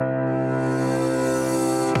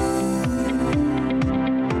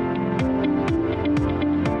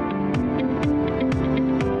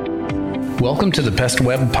Welcome to the Pest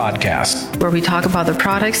Web Podcast, where we talk about the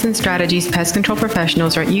products and strategies pest control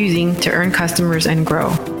professionals are using to earn customers and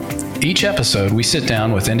grow. Each episode, we sit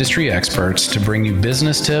down with industry experts to bring you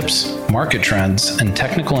business tips, market trends, and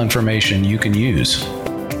technical information you can use.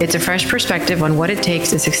 It's a fresh perspective on what it takes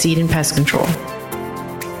to succeed in pest control.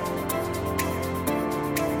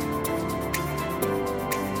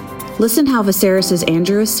 Listen how Veseris'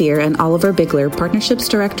 Andrew Asir and Oliver Bigler, Partnerships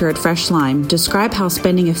Director at Fresh Lime, describe how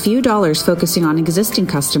spending a few dollars focusing on existing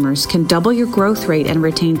customers can double your growth rate and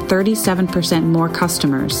retain 37% more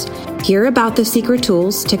customers. Hear about the secret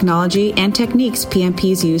tools, technology, and techniques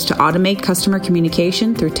PMPs use to automate customer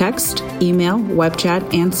communication through text, email, web chat,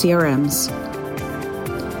 and CRMs.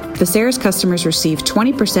 Veseris customers receive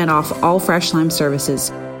 20% off all Fresh Lime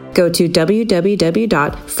services. Go to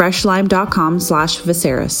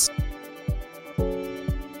www.freshlime.com/Veseris.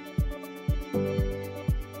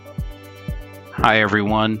 Hi,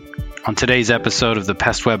 everyone. On today's episode of the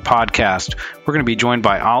Pest Web Podcast, we're going to be joined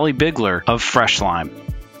by Ollie Bigler of Fresh Lime.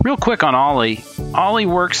 Real quick on Ollie. Ollie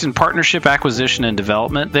works in partnership acquisition and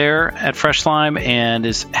development there at Fresh Lime and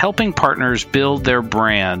is helping partners build their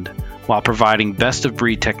brand while providing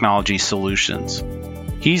best-of-breed technology solutions.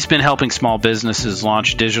 He's been helping small businesses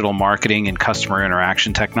launch digital marketing and customer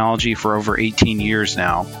interaction technology for over 18 years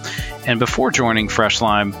now. And before joining Fresh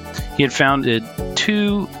Lime, he had founded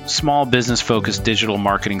 2 small business-focused digital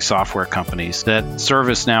marketing software companies that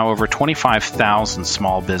service now over 25,000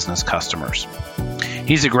 small business customers.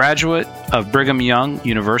 He's a graduate of Brigham Young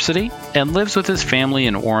University and lives with his family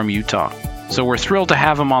in Orem, Utah. So we're thrilled to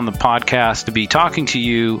have him on the podcast to be talking to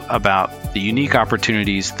you about the unique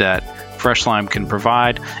opportunities that Fresh Lime can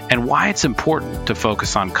provide and why it's important to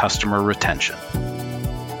focus on customer retention.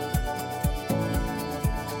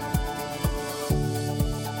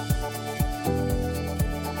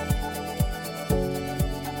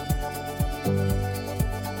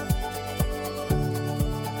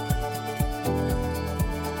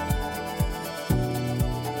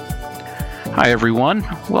 Hi, everyone.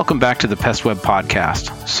 Welcome back to the Pest Web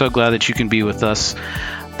Podcast. So glad that you can be with us.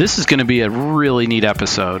 This is going to be a really neat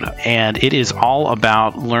episode, and it is all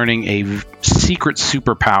about learning a secret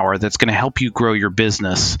superpower that's going to help you grow your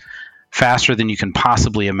business faster than you can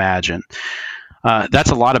possibly imagine. That's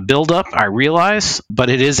a lot of buildup, I realize, but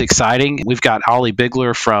it is exciting. We've got Ollie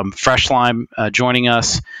Bigler from Fresh Lime joining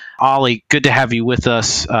us. Ollie, good to have you with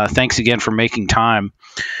us. Thanks again for making time.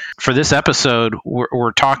 For this episode,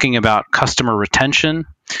 we're talking about customer retention.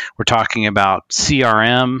 We're talking about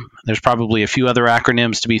CRM. There's probably a few other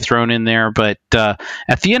acronyms to be thrown in there, but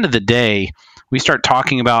at the end of the day, we start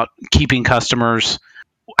talking about keeping customers.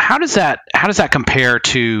 How does that compare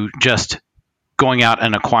to just going out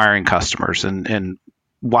and acquiring customers, and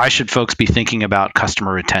why should folks be thinking about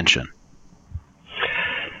customer retention?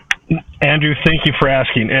 Andrew, thank you for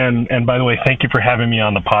asking. And by the way, thank you for having me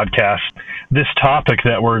on the podcast. This topic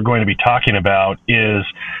that we're going to be talking about is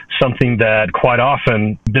something that quite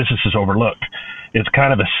often businesses overlook. It's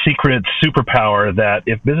kind of a secret superpower that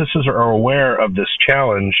if businesses are aware of this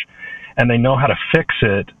challenge and they know how to fix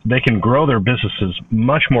it, they can grow their businesses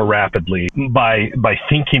much more rapidly by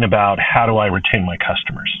thinking about how do I retain my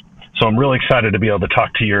customers. So I'm really excited to be able to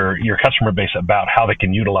talk to your customer base about how they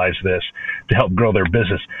can utilize this to help grow their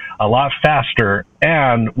business a lot faster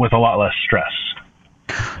and with a lot less stress.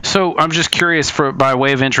 So I'm just curious, by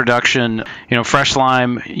way of introduction, Fresh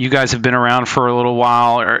Lime, you guys have been around for a little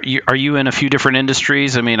while. Are you in a few different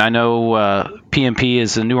industries? I mean, I know PMP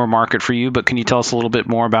is a newer market for you, but can you tell us a little bit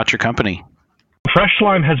more about your company? Fresh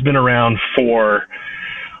Lime has been around for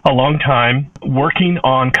a long time, working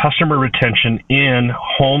on customer retention in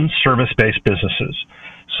home service-based businesses.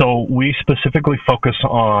 So we specifically focus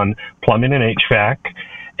on plumbing and HVAC,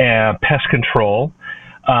 and pest control,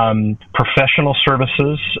 professional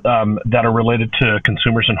services that are related to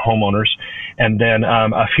consumers and homeowners, and then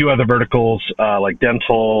a few other verticals like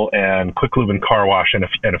dental and quick lube and car wash and a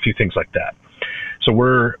few things like that. So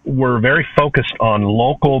we're very focused on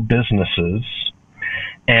local businesses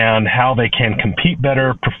and how they can compete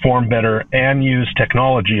better, perform better, and use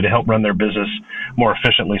technology to help run their business more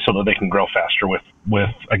efficiently so that they can grow faster with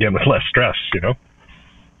less stress,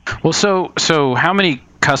 Well, so how many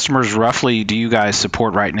customers roughly do you guys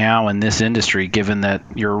support right now in this industry, given that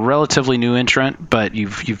you're a relatively new entrant, but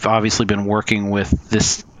you've obviously been working with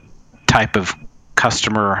this type of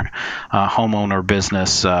customer homeowner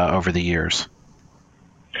business over the years?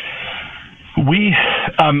 We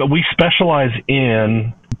specialize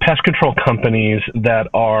in pest control companies that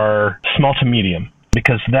are small to medium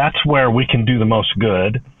because that's where we can do the most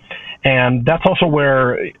good And that's also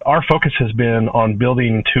where our focus has been on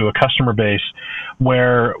building to a customer base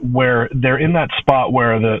where they're in that spot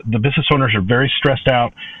where the business owners are very stressed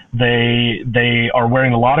out. They are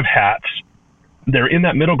wearing a lot of hats. They're in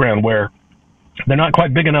that middle ground where they're not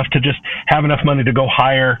quite big enough to just have enough money to go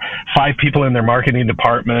hire 5 people in their marketing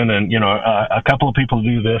department and, a couple of people to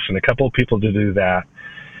do this and a couple of people to do that.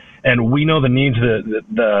 And we know the needs that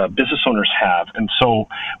the business owners have. And so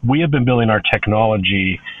we have been building our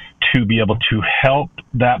technology to be able to help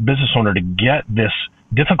that business owner to get this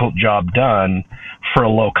difficult job done for a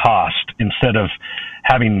low cost instead of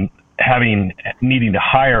needing to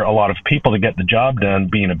hire a lot of people to get the job done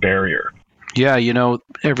being a barrier. Yeah,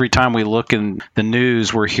 every time we look in the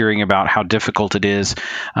news, we're hearing about how difficult it is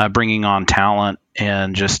bringing on talent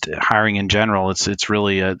and just hiring in general. It's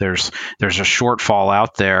really there's a shortfall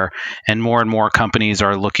out there, and more companies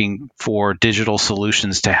are looking for digital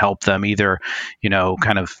solutions to help them either,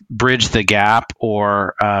 kind of bridge the gap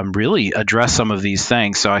or really address some of these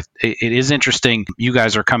things. So it is interesting. You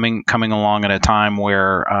guys are coming along at a time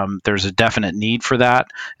where there's a definite need for that,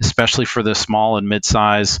 especially for the small and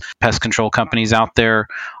mid-size pest control companies out there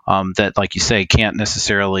that, like you say, can't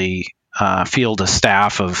necessarily field a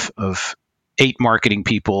staff of 8 marketing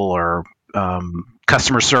people or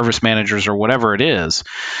customer service managers or whatever it is.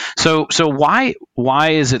 So why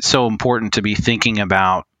is it so important to be thinking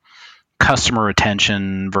about customer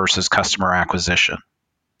retention versus customer acquisition?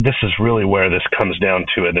 This is really where this comes down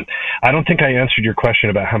to it. And I don't think I answered your question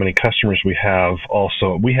about how many customers we have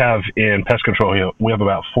also. We have in pest control, we have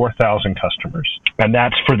about 4,000 customers, and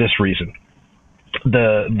that's for this reason.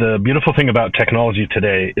 The beautiful thing about technology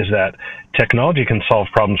today is that technology can solve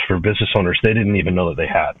problems for business owners they didn't even know that they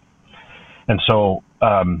had. And so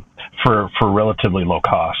for relatively low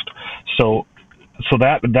cost. So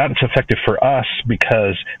that's effective for us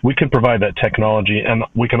because we can provide that technology, and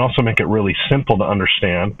we can also make it really simple to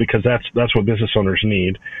understand because that's what business owners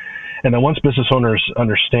need. And then once business owners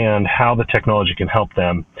understand how the technology can help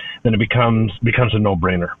them, then it becomes a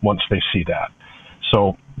no-brainer once they see that.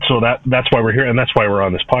 So that's why we're here, and that's why we're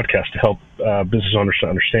on this podcast, to help business owners to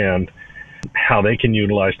understand how they can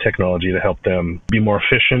utilize technology to help them be more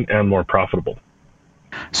efficient and more profitable.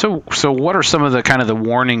 So what are some of the kind of the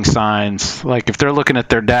warning signs? Like if they're looking at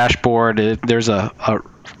their dashboard, there's a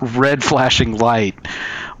red flashing light.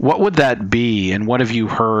 What would that be? And what have you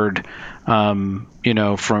heard, from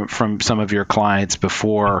some of your clients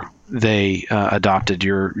before they adopted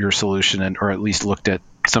your solution or at least looked at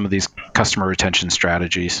some of these customer retention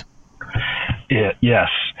strategies? Yes.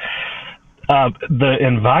 The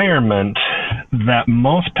environment that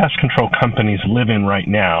most pest control companies live in right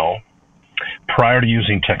now, prior to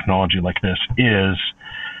using technology like this, is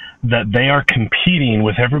that they are competing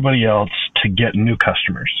with everybody else to get new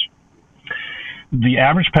customers. The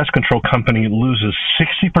average pest control company loses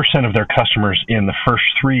 60% of their customers in the first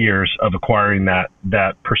 3 years of acquiring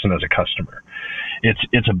that person as a customer.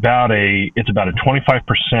 It's about a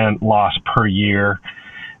 25% loss per year,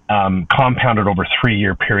 compounded over a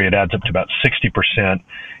 3-year period, adds up to about 60%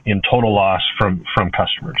 in total loss from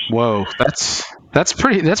customers. Whoa, that's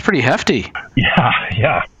pretty hefty.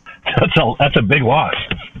 Yeah, that's a big loss.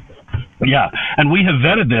 Yeah, and we have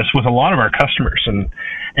vetted this with a lot of our customers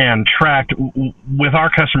and tracked with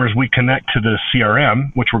our customers. We connect to the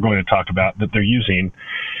CRM, which we're going to talk about, that they're using.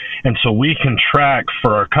 And so we can track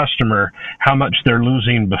for our customer how much they're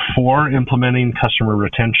losing before implementing customer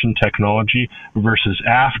retention technology versus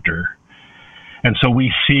after. And so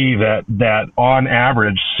we see that on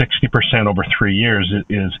average, 60% over 3 years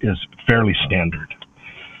is fairly standard.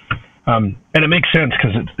 And it makes sense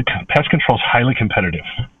because pest control is highly competitive.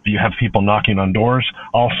 You have people knocking on doors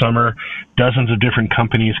all summer, dozens of different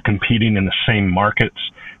companies competing in the same markets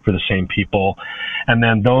for the same people. And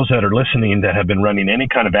then those that are listening that have been running any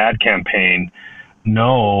kind of ad campaign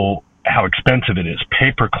know how expensive it is.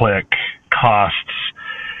 Pay-per-click costs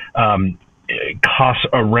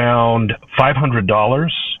around $500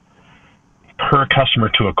 per customer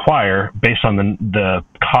to acquire based on the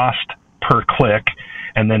cost per click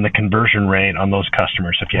and then the conversion rate on those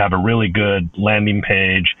customers. If you have a really good landing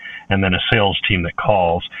page and then a sales team that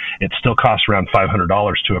calls, it still costs around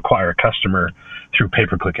 $500 to acquire a customer through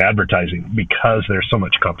pay-per-click advertising because there's so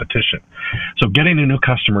much competition. So getting a new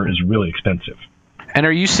customer is really expensive. And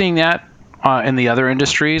are you seeing that in the other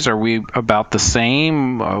industries? Are we about the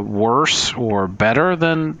same, worse, or better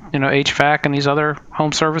than HVAC and these other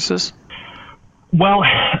home services? Well,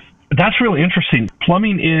 that's really interesting.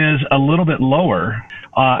 Plumbing is a little bit lower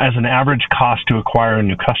as an average cost to acquire a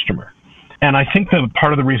new customer. And I think that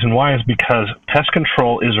part of the reason why is because pest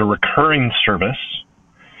control is a recurring service.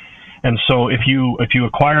 And so if you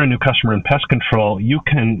acquire a new customer in pest control,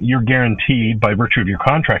 you're guaranteed, by virtue of your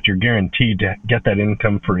contract, you're guaranteed to get that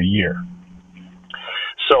income for a year.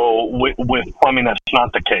 So with plumbing, that's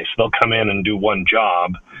not the case. They'll come in and do one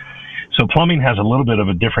job. So plumbing has a little bit of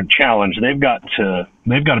a different challenge. They've got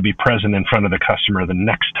to be present in front of the customer the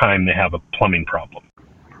next time they have a plumbing problem.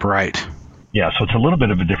 Right. Yeah, so it's a little bit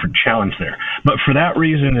of a different challenge there. But for that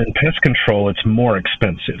reason, in pest control, it's more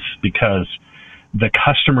expensive because the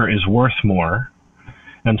customer is worth more.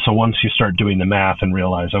 And so once you start doing the math and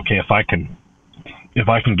realize, okay, if I can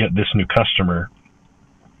get this new customer,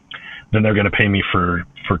 then they're going to pay me for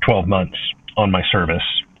 12 months on my service.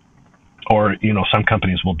 Or, some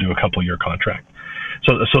companies will do a couple-year contract.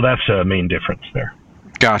 So that's a main difference there.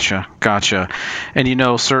 Gotcha.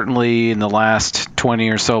 And, certainly in the last 20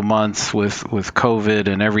 or so months with COVID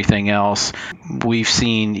and everything else, we've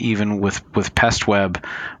seen, even with PestWeb,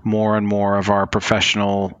 more and more of our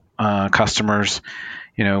professional customers,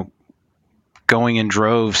 going in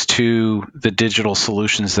droves to the digital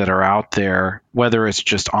solutions that are out there, whether it's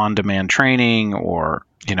just on-demand training or,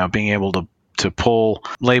 being able to pull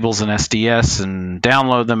labels in SDS and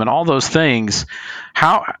download them and all those things.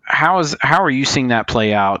 How are you seeing that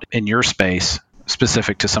play out in your space,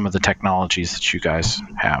 specific to some of the technologies that you guys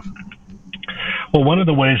have? Well, one of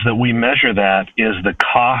the ways that we measure that is the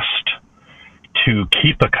cost to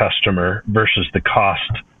keep a customer versus the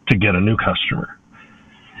cost to get a new customer.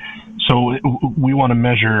 So we want to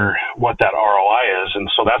measure what that ROI is, and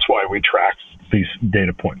so that's why we track these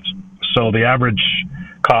data points. So the average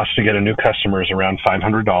cost to get a new customer is around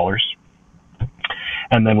 $500.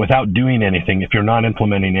 And then without doing anything, if you're not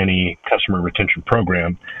implementing any customer retention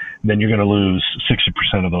program, then you're going to lose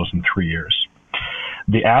 60% of those in 3 years.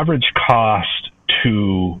 The average cost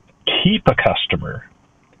to keep a customer,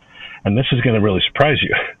 and this is going to really surprise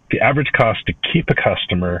you, the average cost to keep a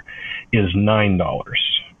customer is $9.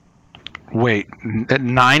 Wait,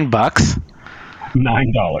 $9?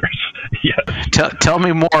 $9. Yes. Tell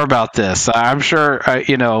me more about this. I'm sure,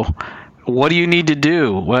 what do you need to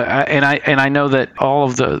do? And I know that all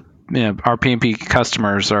of the, our PMP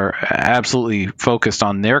customers are absolutely focused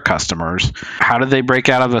on their customers. How do they break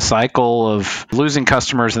out of a cycle of losing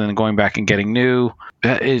customers and then going back and getting new?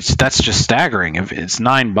 That's just staggering. If it's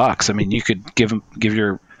 $9, I mean, you could give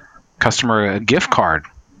your customer a gift card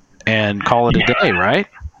and call it a day, right?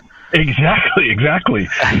 Exactly.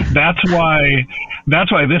 That's why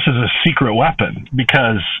this is a secret weapon,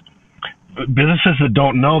 because businesses that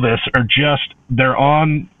don't know this they're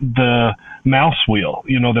on the mouse wheel.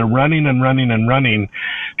 They're running and running and running,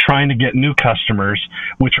 trying to get new customers,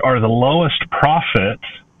 which are the lowest profit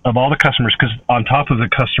of all the customers, because on top of the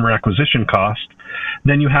customer acquisition cost,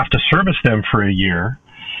 then you have to service them for a year.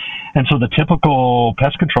 And so the typical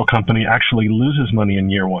pest control company actually loses money in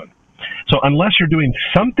year one. So unless you're doing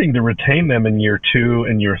something to retain them in year 2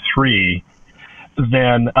 and year 3,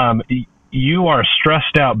 then you are a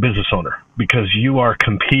stressed out business owner, because you are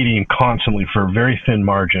competing constantly for a very thin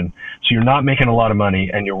margin. So you're not making a lot of money,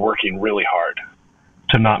 and you're working really hard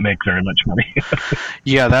to not make very much money.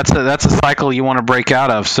 Yeah, that's a cycle you want to break out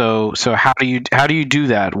of. So how do you do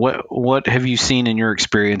that? What have you seen in your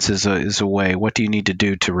experience as a way? What do you need to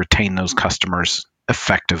do to retain those customers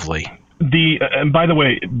effectively? And by the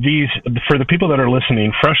way, for the people that are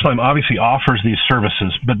listening, FreshLime obviously offers these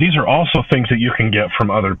services, but these are also things that you can get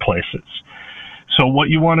from other places. So what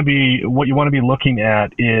you want to be looking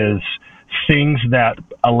at is things that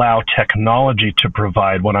allow technology to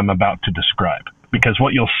provide what I'm about to describe. Because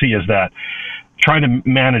what you'll see is that trying to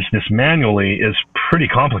manage this manually is pretty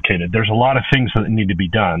complicated. There's a lot of things that need to be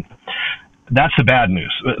done. That's the bad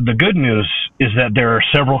news. The good news is that there are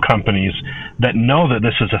several companies that know that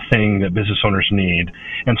this is a thing that business owners need,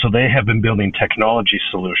 and so they have been building technology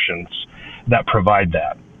solutions that provide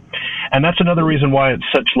that. And that's another reason why it's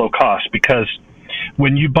such low cost, because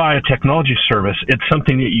when you buy a technology service, it's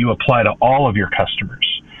something that you apply to all of your customers.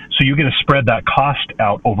 So you get to spread that cost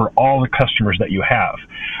out over all the customers that you have.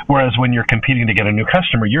 Whereas when you're competing to get a new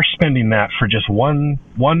customer, you're spending that for just one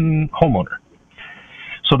homeowner.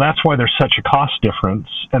 So that's why there's such a cost difference,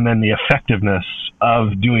 and then the effectiveness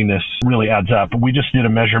of doing this really adds up. We just did a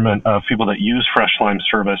measurement of people that use FreshLime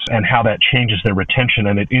service and how that changes their retention,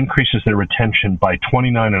 and it increases their retention by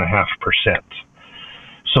 29.5%.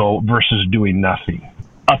 So versus doing nothing.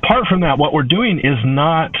 Apart from that, what we're doing is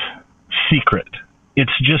not secret.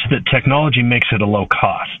 It's just that technology makes it a low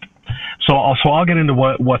cost. So I'll get into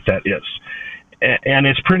what that is. And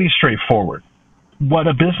it's pretty straightforward. What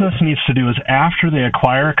a business needs to do is, after they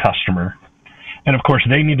acquire a customer, and of course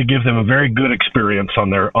they need to give them a very good experience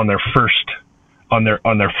on their first on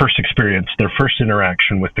their first experience, their first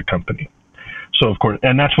interaction with the company. So of course,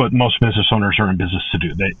 and that's what most business owners are in business to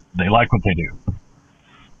do. They like what they do.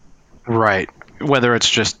 Right. Whether it's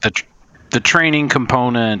just the training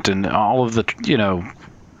component and all of the,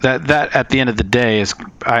 that at the end of the day is,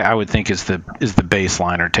 I would think is the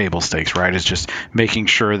baseline or table stakes, right? It's just making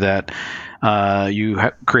sure that you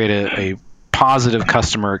create a positive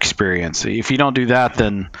customer experience. If you don't do that,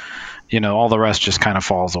 then all the rest just kind of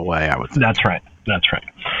falls away, I would think. That's right.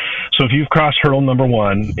 So if you've crossed hurdle number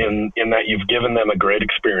one in that you've given them a great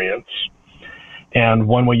experience, and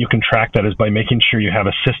one way you can track that is by making sure you have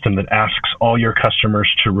a system that asks all your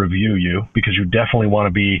customers to review you, because you definitely want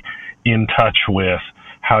to be in touch with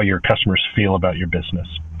how your customers feel about your business.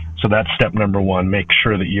 So that's step number one. Make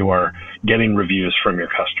sure that you are getting reviews from your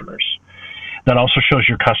customers. That also shows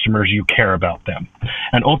your customers you care about them.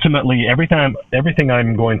 And ultimately, everything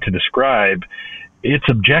I'm going to describe, its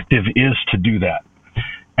objective is to do that.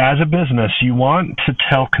 As a business, you want to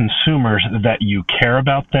tell consumers that you care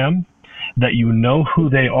about them, that you know who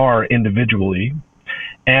they are individually,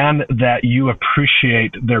 and that you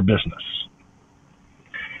appreciate their business.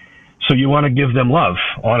 So you want to give them love,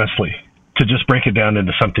 honestly, to just break it down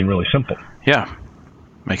into something really simple. Yeah,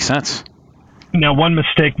 makes sense. Now, one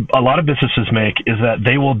mistake a lot of businesses make is that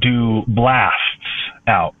they will do blasts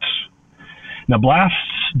out. Now, blasts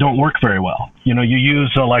don't work very well. You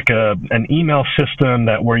use an email system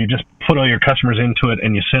where you just put all your customers into it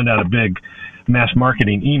and you send out a big mass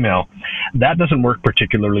marketing email. That doesn't work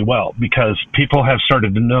particularly well because people have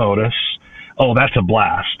started to notice, oh, that's a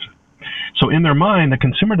blast. So in their mind, the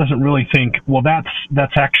consumer doesn't really think, well,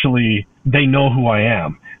 that's actually, they know who I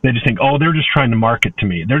am. They just think, oh, they're just trying to market to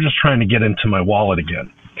me. They're just trying to get into my wallet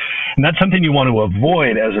again. And that's something you want to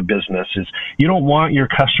avoid as a business. Is you don't want your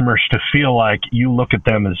customers to feel like you look at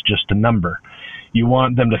them as just a number. You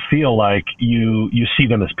want them to feel like you see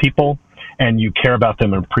them as people and you care about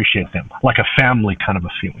them and appreciate them, like a family kind of a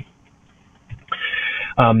feeling.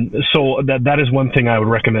 So that is one thing I would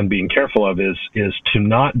recommend being careful of is to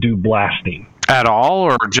not do blasting. At all,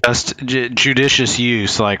 or just judicious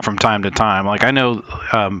use, like from time to time? Like I know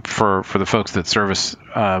for the folks that service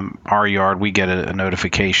our yard, we get a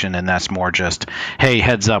notification, and that's more just, hey,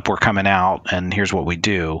 heads up, we're coming out, and here's what we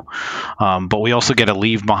do. But we also get a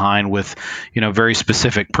leave behind with, very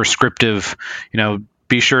specific prescriptive,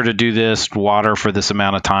 be sure to do this, water for this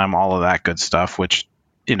amount of time, all of that good stuff, which,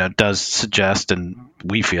 does suggest, and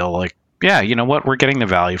we feel like, yeah, you know what? We're getting the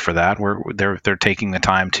value for that. They're taking the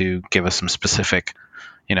time to give us some specific,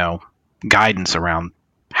 guidance around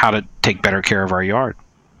how to take better care of our yard.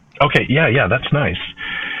 Okay, yeah, that's nice.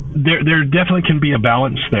 There definitely can be a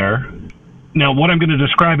balance there. Now, what I'm going to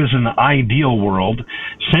describe is an ideal world.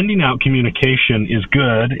 Sending out communication is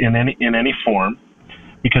good in any form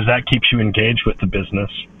because that keeps you engaged with the business.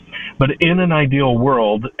 But in an ideal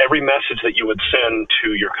world, every message that you would send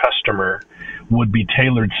to your customer would be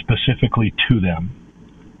tailored specifically to them.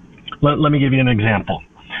 Let me give you an example.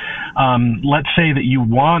 Let's say that you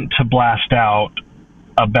want to blast out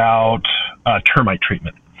about termite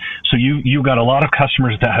treatment. So you've got a lot of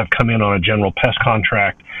customers that have come in on a general pest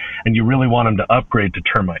contract, and you really want them to upgrade to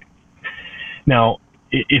termite. Now,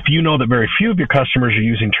 if you know that very few of your customers are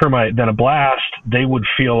using termite, then a blast, they would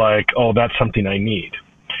feel like, oh, that's something I need.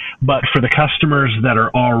 But for the customers that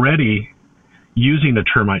are already using the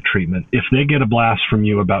termite treatment, if they get a blast from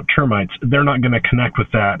you about termites, they're not going to connect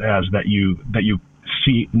with that as that you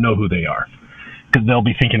know who they are, because they'll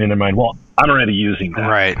be thinking in their mind, well, I'm already using that.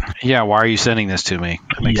 Right. Yeah. Why are you sending this to me?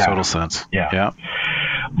 That makes total sense. Yeah.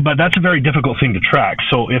 But that's a very difficult thing to track.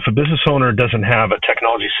 So if a business owner doesn't have a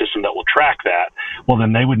technology system that will track that, well,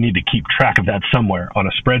 then they would need to keep track of that somewhere on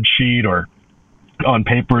a spreadsheet or on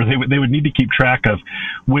paper. They would need to keep track of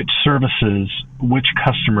which services, which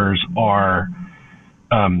customers are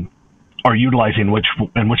utilizing which,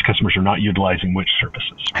 and which customers are not utilizing which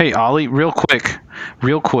services. Hey, Ollie, real quick,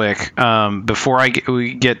 before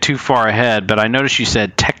we get too far ahead, but I noticed you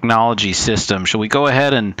said technology system. Should we go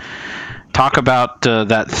ahead and talk about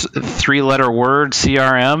that three-letter word,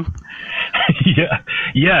 CRM?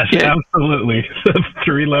 Yes, absolutely.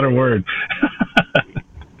 3-letter word.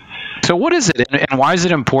 So what is it, and why is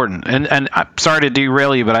it important? And I'm sorry to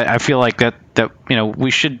derail you, but I feel like that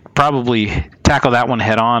we should probably tackle that one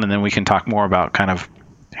head on, and then we can talk more about kind of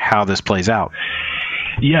how this plays out.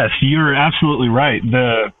 Yes, you're absolutely right.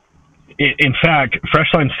 In fact,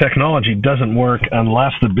 Freshline's technology doesn't work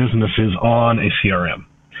unless the business is on a CRM.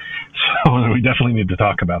 So we definitely need to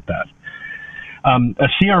talk about that. A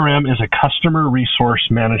CRM is a customer resource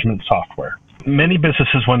management software. Many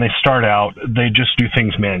businesses, when they start out, they just do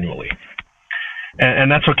things manually.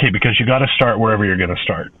 And that's okay, because you got to start wherever you're going to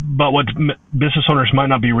start. But what business owners might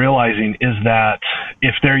not be realizing is that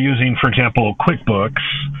if they're using, for example, QuickBooks,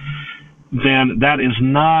 then that is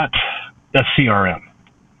not a CRM.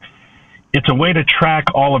 It's a way to track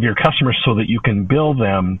all of your customers so that you can bill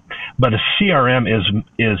them, but a CRM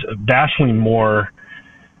is vastly more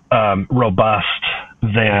robust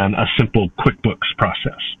than a simple QuickBooks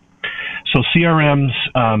process. So CRM,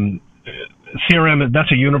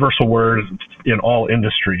 that's a universal word in all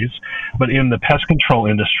industries, but in the pest control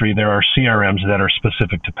industry, there are CRMs that are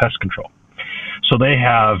specific to pest control. So they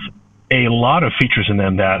have a lot of features in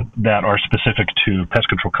them that are specific to pest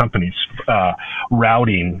control companies.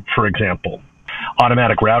 Routing, for example.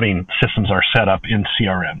 Automatic routing systems are set up in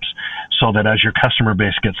CRMs so that as your customer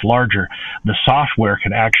base gets larger, the software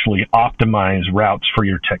can actually optimize routes for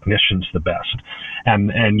your technicians the best.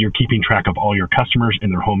 And you're keeping track of all your customers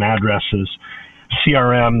and their home addresses.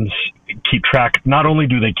 CRMs keep track, not only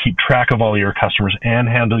do they keep track of all your customers and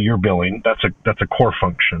handle your billing, that's a core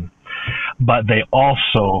function, but they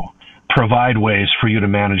also provide ways for you to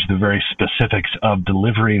manage the very specifics of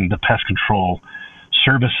delivering the pest control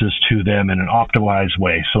services to them in an optimized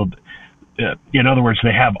way. So, in other words,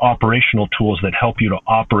 they have operational tools that help you to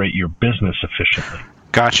operate your business efficiently.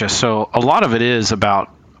 Gotcha. So a lot of it is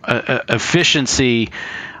about efficiency,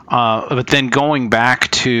 but then going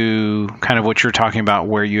back to kind of what you're talking about,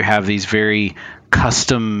 where you have these very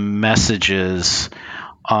custom messages.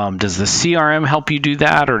 Does the CRM help you do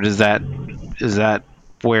that, or is that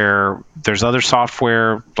where there's other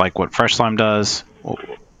software like what FreshLime does?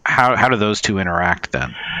 How do those two interact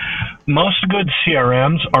then? Most good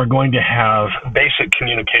CRMs are going to have basic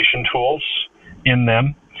communication tools in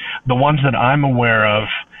them. The ones that I'm aware of,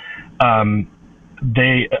 a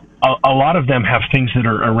lot of them have things that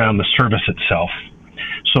are around the service itself.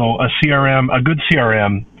 So a good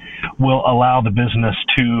CRM will allow the business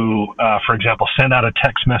to, for example, send out a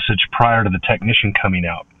text message prior to the technician coming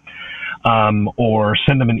out. Or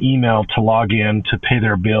send them an email to log in to pay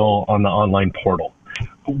their bill on the online portal.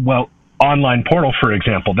 Well, online portal, for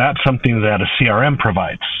example, that's something that a CRM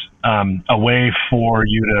provides, a way for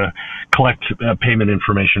you to collect payment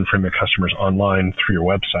information from your customers online through your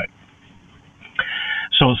website.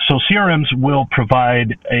 So CRMs will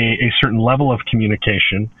provide a certain level of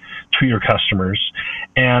communication to your customers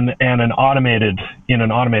and in an automated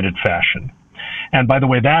fashion. And by the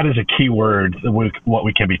way, that is a key word, what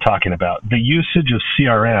we can be talking about. The usage of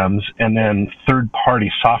CRMs and then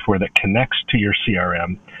third-party software that connects to your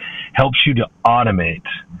CRM helps you to automate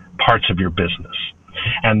parts of your business.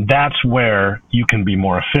 And that's where you can be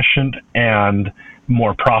more efficient and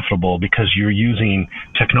more profitable, because you're using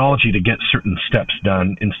technology to get certain steps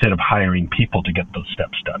done instead of hiring people to get those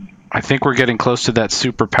steps done. I think we're getting close to that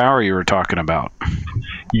superpower you were talking about.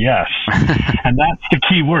 Yes. And that's the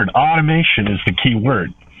key word. Automation is the key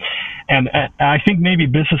word. And I think maybe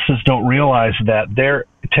businesses don't realize that their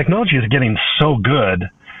technology is getting so good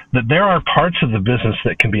that there are parts of the business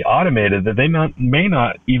that can be automated that they may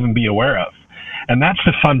not even be aware of. And that's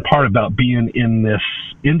the fun part about being in this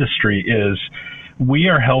industry, is we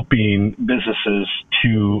are helping businesses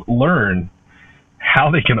to learn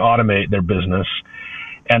how they can automate their business.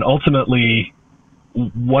 And ultimately,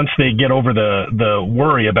 once they get over the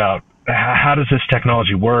worry about how does this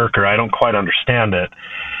technology work, or I don't quite understand it,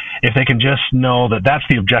 if they can just know that that's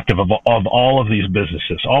the objective of all of these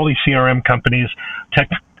businesses, all these CRM companies, tech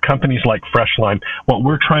companies like FreshLime, what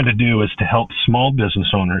we're trying to do is to help small business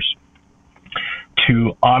owners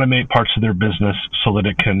to automate parts of their business so that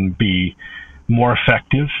it can be more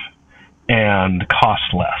effective and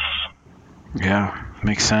cost less. Yeah,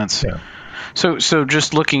 makes sense. Yeah. So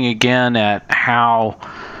just looking again at how,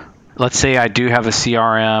 let's say I do have a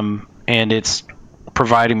CRM and it's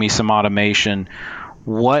providing me some automation,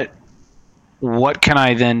 what can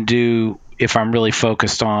I then do if I'm really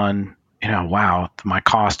focused on, wow, my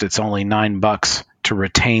cost, it's only $9 to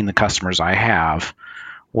retain the customers I have.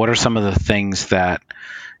 What are some of the things that,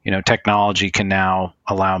 technology can now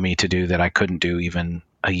allow me to do that I couldn't do even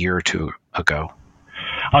a year or two ago?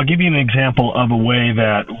 I'll give you an example of a way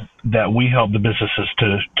that we help the businesses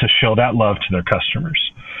to show that love to their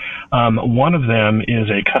customers. One of them is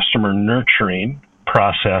a customer nurturing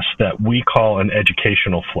process that we call an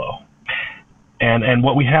educational flow. And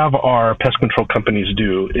what we have our pest control companies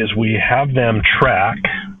do is we have them track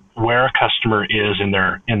where a customer is in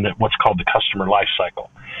what's called the customer life cycle.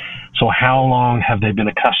 So how long have they been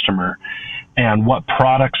a customer, and what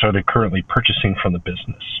products are they currently purchasing from the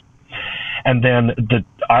business? And then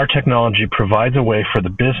our technology provides a way for the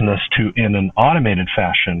business to, in an automated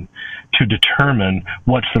fashion, to determine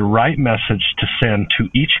what's the right message to send to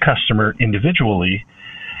each customer individually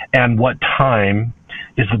and what time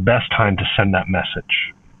is the best time to send that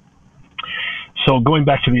message. So going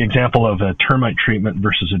back to the example of a termite treatment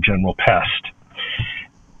versus a general pest,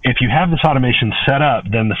 if you have this automation set up,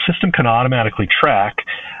 then the system can automatically track,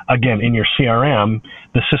 again, in your CRM,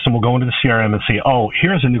 the system will go into the CRM and say, oh,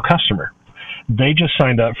 here's a new customer. They just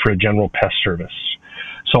signed up for a general pest service.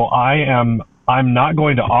 So I'm not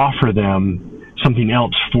going to offer them something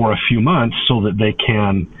else for a few months so that they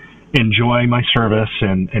can enjoy my service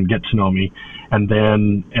and get to know me. And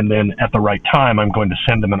then at the right time, I'm going to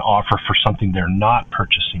send them an offer for something they're not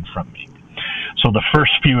purchasing from me. So the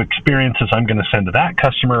first few experiences I'm going to send to that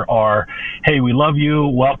customer are, hey, we love you.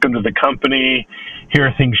 Welcome to the company. Here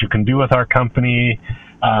are things you can do with our company.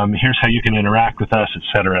 Here's how you can interact with us, et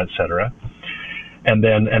cetera, et cetera. And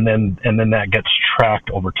then that gets tracked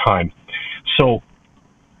over time. So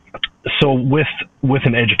with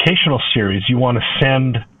an educational series, you want to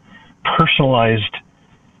send personalized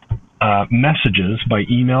messages by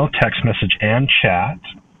email, text message, and chat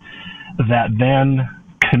that then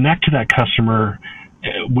connect to that customer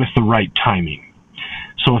with the right timing.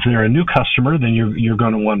 So if they're a new customer, then you're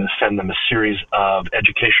going to want to send them a series of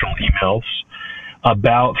educational emails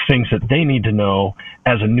about things that they need to know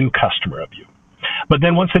as a new customer of you. But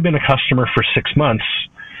then once they've been a customer for 6 months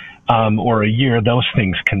or a year, those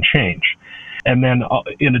things can change. And then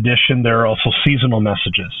in addition, there are also seasonal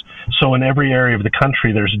messages. So in every area of the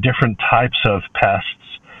country, there's different types of pests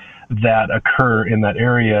that occur in that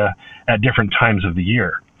area at different times of the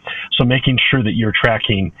year. So making sure that you're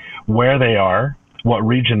tracking where they are, what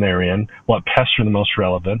region they're in, what pests are the most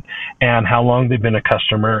relevant, and how long they've been a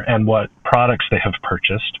customer and what products they have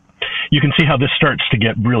purchased. You can see how this starts to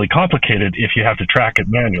get really complicated if you have to track it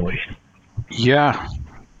manually. Yeah.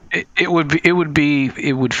 It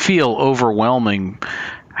would feel overwhelming.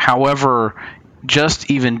 However, just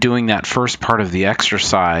even doing that first part of the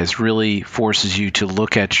exercise really forces you to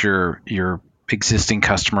look at your existing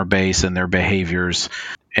customer base and their behaviors.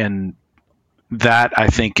 And that, I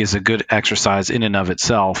think, is a good exercise in and of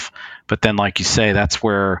itself. But then, like you say, that's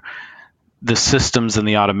where the systems and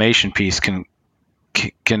the automation piece can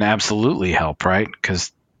absolutely help, right?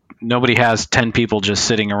 Because nobody has 10 people just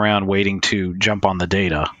sitting around waiting to jump on the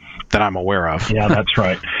data that I'm aware of. Yeah, that's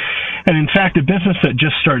right. And in fact, a business that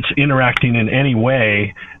just starts interacting in any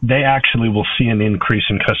way, they actually will see an increase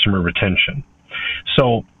in customer retention.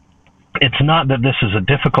 So it's not that this is a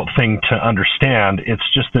difficult thing to understand. It's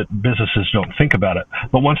just that businesses don't think about it.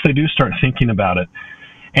 But once they do start thinking about it,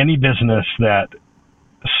 any business that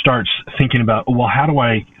starts thinking about, well, how do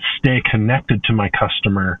I stay connected to my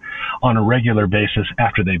customer on a regular basis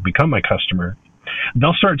after they've become my customer,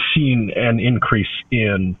 they'll start seeing an increase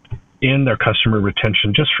in their customer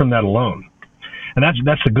retention just from that alone. And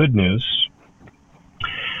that's the good news.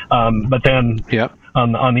 But then yep.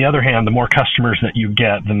 On the other hand, the more customers that you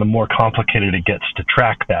get, then the more complicated it gets to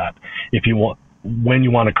track that when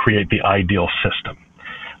you want to create the ideal system.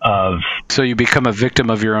 So you become a victim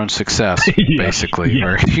of your own success, basically. Yes.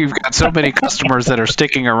 Where you've got so many customers that are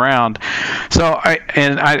sticking around. So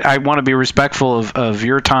I want to be respectful of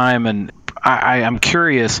your time, and I'm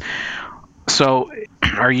curious. So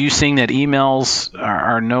are you seeing that emails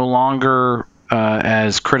are no longer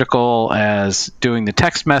as critical as doing the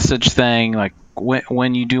text message thing? Like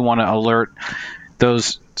when you do want to alert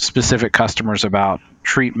those specific customers about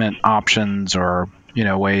treatment options or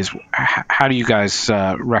ways, how do you guys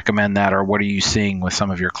recommend that, or what are you seeing with some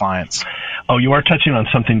of your clients? Oh, you are touching on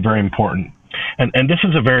something very important. And this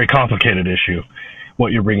is a very complicated issue,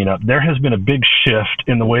 what you're bringing up. There has been a big shift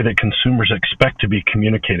in the way that consumers expect to be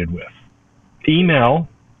communicated with. Email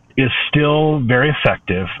is still very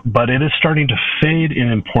effective, but it is starting to fade in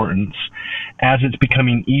importance as it's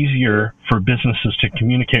becoming easier for businesses to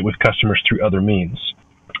communicate with customers through other means.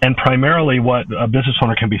 And primarily what a business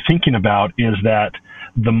owner can be thinking about is that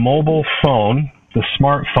the mobile phone, the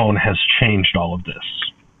smartphone, has changed all of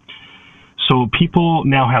this. So people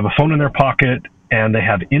now have a phone in their pocket and they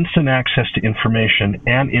have instant access to information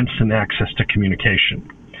and instant access to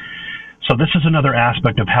communication. So this is another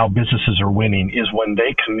aspect of how businesses are winning, is when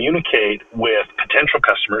they communicate with potential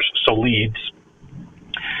customers, so leads,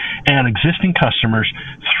 and existing customers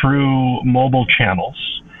through mobile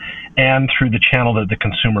channels and through the channel that the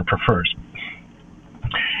consumer prefers.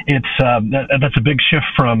 That's a big shift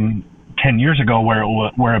from 10 years ago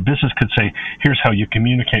where a business could say, here's how you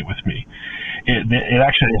communicate with me. It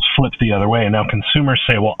actually has flipped the other way, and now consumers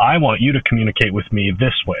say, well, I want you to communicate with me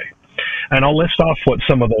this way. And I'll list off what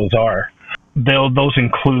some of those are. those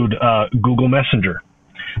include Google Messenger.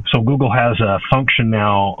 So Google has a function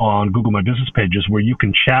now on Google My Business pages where you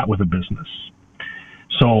can chat with a business.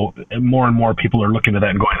 So more and more people are looking at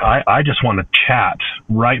that and going, I just want to chat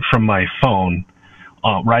right from my phone,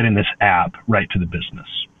 right in this app, right to the business.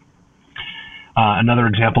 Another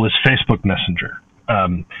example is Facebook Messenger.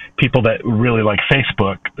 People that really like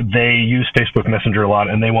Facebook, they use Facebook Messenger a lot,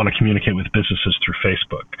 and they want to communicate with businesses through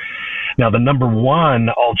Facebook. Now, the number one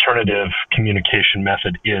alternative communication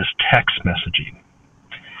method is text messaging.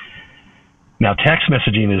 Now, text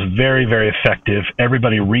messaging is very, very effective.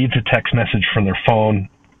 Everybody reads a text message from their phone.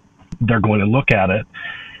 They're going to look at it.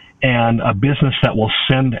 And a business that will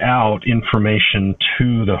send out information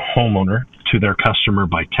to the homeowner, to their customer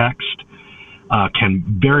by text, can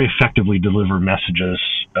very effectively deliver messages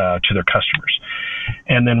to their customers.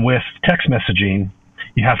 And then with text messaging,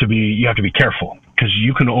 you have to be careful, because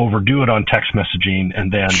you can overdo it on text messaging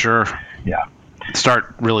and then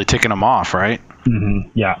start really ticking them off, right?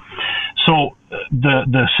 Mm-hmm, yeah. So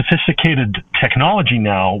the sophisticated technology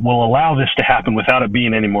now will allow this to happen without it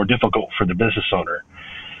being any more difficult for the business owner.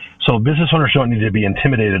 So business owners don't need to be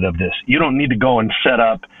intimidated of this. You don't need to go and set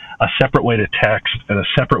up a separate way to text and a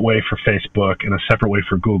separate way for Facebook and a separate way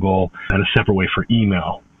for Google and a separate way for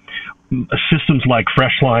email. Systems like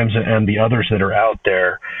Freshlime and the others that are out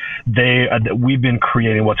there, we've been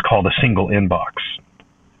creating what's called a single inbox.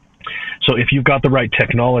 So if you've got the right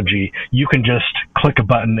technology, you can just click a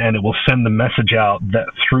button and it will send the message out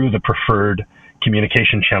through the preferred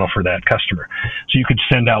communication channel for that customer. So you could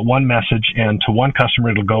send out one message, and to one customer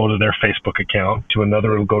it'll go to their Facebook account, to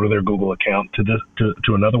another it'll go to their Google account,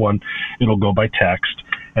 to another one it'll go by text,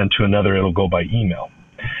 and to another it'll go by email.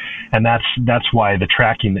 And that's why the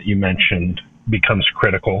tracking that you mentioned becomes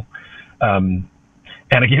critical.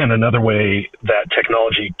 And again, another way that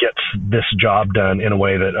technology gets this job done in a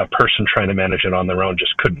way that a person trying to manage it on their own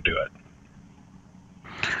just couldn't do it.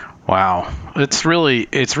 Wow. It's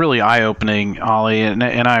really eye-opening, Ollie, and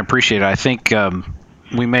I appreciate it. I think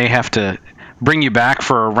we may have to bring you back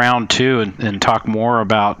for a round two and talk more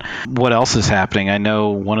about what else is happening. I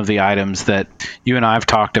know one of the items that you and I have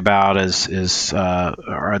talked about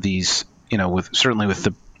are these, certainly with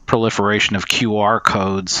the proliferation of QR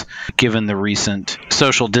codes, given the recent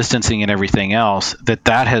social distancing and everything else,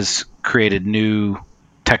 that has created new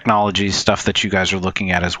technology stuff that you guys are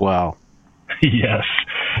looking at as well. Yes.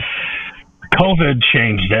 COVID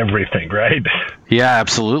changed everything, right? Yeah,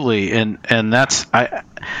 absolutely. And that's,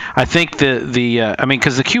 I think because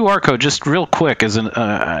the QR code, just real quick,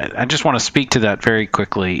 I just want to speak to that very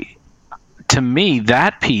quickly. To me,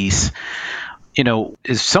 that piece,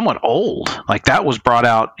 is somewhat old. Like, that was brought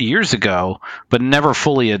out years ago, but never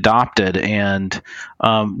fully adopted. And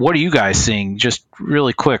what are you guys seeing, just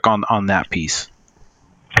really quick on that piece?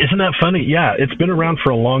 Isn't that funny? Yeah, it's been around for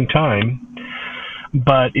a long time,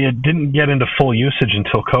 but it didn't get into full usage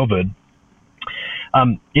until COVID.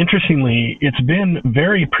 Interestingly, it's been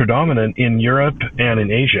very predominant in Europe and in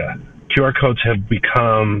Asia. QR codes have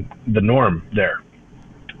become the norm there.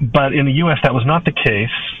 But in the U.S., that was not the case.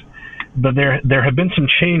 But there have been some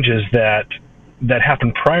changes that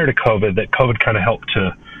happened prior to COVID that COVID kind of helped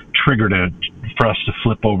to trigger for us to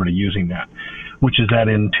flip over to using that, which is that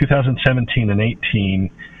in 2017 and 18,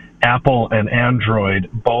 Apple and Android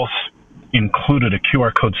both included a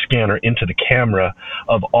QR code scanner into the camera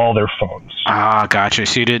of all their phones. Ah, gotcha.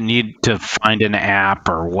 So you didn't need to find an app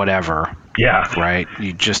or whatever. Yeah. Right.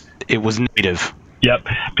 It was native. Yep.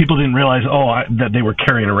 People didn't realize, that they were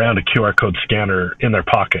carrying around a QR code scanner in their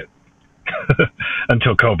pocket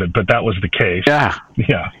until COVID, but that was the case. Yeah.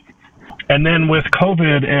 Yeah. And then with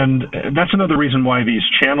COVID, and that's another reason why these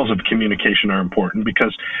channels of communication are important,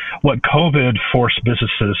 because what COVID forced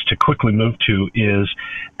businesses to quickly move to is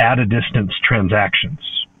at-a-distance transactions.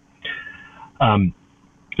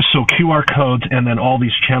 So QR codes and then all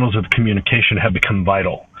these channels of communication have become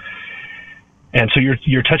vital. And so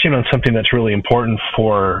you're touching on something that's really important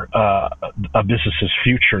for a business's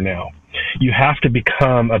future now. You have to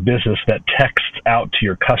become a business that texts out to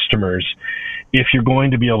your customers if you're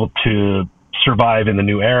going to be able to survive in the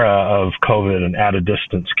new era of COVID and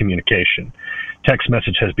at-a-distance communication. Text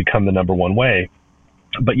message has become the number one way,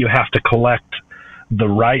 but you have to collect the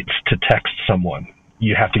rights to text someone.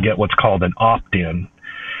 You have to get what's called an opt-in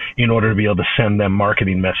in order to be able to send them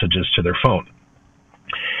marketing messages to their phone.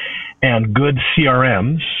 And good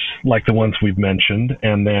CRMs, like the ones we've mentioned,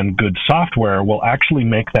 and then good software will actually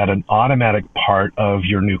make that an automatic part of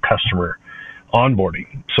your new customer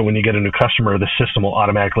onboarding. So when you get a new customer, the system will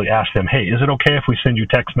automatically ask them, hey, is it okay if we send you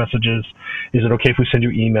text messages? Is it okay if we send you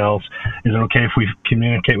emails? Is it okay if we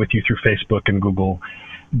communicate with you through Facebook and Google?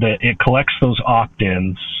 it collects those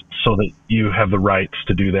opt-ins so that you have the rights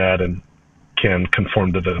to do that and can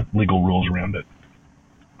conform to the legal rules around it.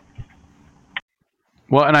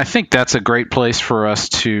 Well, and I think that's a great place for us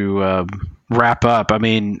to wrap up. I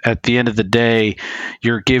mean, at the end of the day,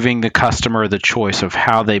 you're giving the customer the choice of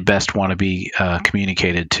how they best want to be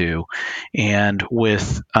communicated to. And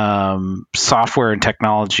with software and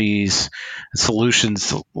technologies,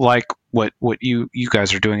 solutions like what you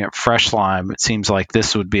guys are doing at FreshLime, it seems like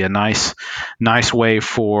this would be a nice way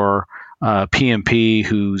for PMP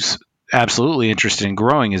who's absolutely interested in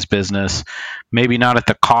growing his business, maybe not at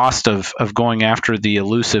the cost of going after the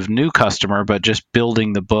elusive new customer, but just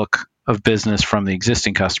building the book of business from the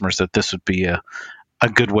existing customers, that this would be a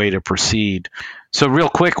good way to proceed. So real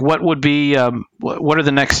quick, what would be what are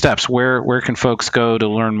the next steps? Where can folks go to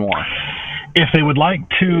learn more? If they would like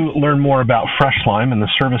to learn more about FreshLime and the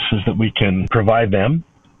services that we can provide them,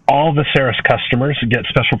 all Viseris customers get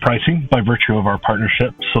special pricing by virtue of our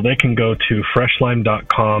partnership, so they can go to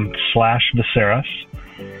freshlime.com/Viseris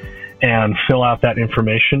and fill out that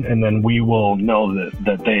information, and then we will know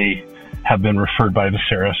that they have been referred by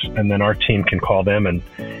Viseris, and then our team can call them and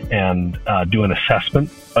do an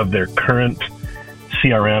assessment of their current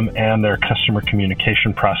CRM and their customer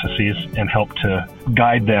communication processes and help to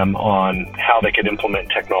guide them on how they could implement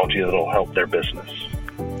technology that will help their business.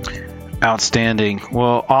 Outstanding.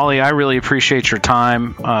 Well, Ollie, I really appreciate your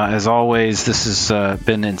time. As always, this has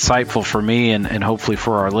been insightful for me and hopefully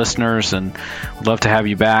for our listeners, and would love to have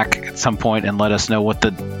you back at some point and let us know what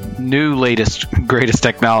the new, latest, greatest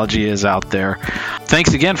technology is out there.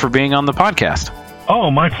 Thanks again for being on the podcast.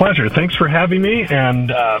 Oh, my pleasure. Thanks for having me,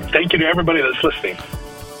 and thank you to everybody that's listening.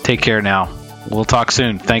 Take care now. We'll talk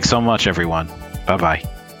soon. Thanks so much, everyone. Bye-bye.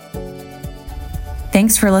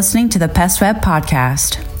 Thanks for listening to the PestWeb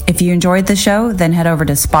Podcast. If you enjoyed the show, then head over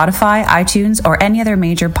to Spotify, iTunes, or any other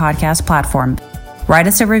major podcast platform. Write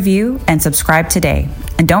us a review and subscribe today.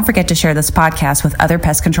 And don't forget to share this podcast with other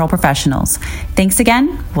pest control professionals. Thanks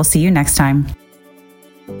again. We'll see you next time.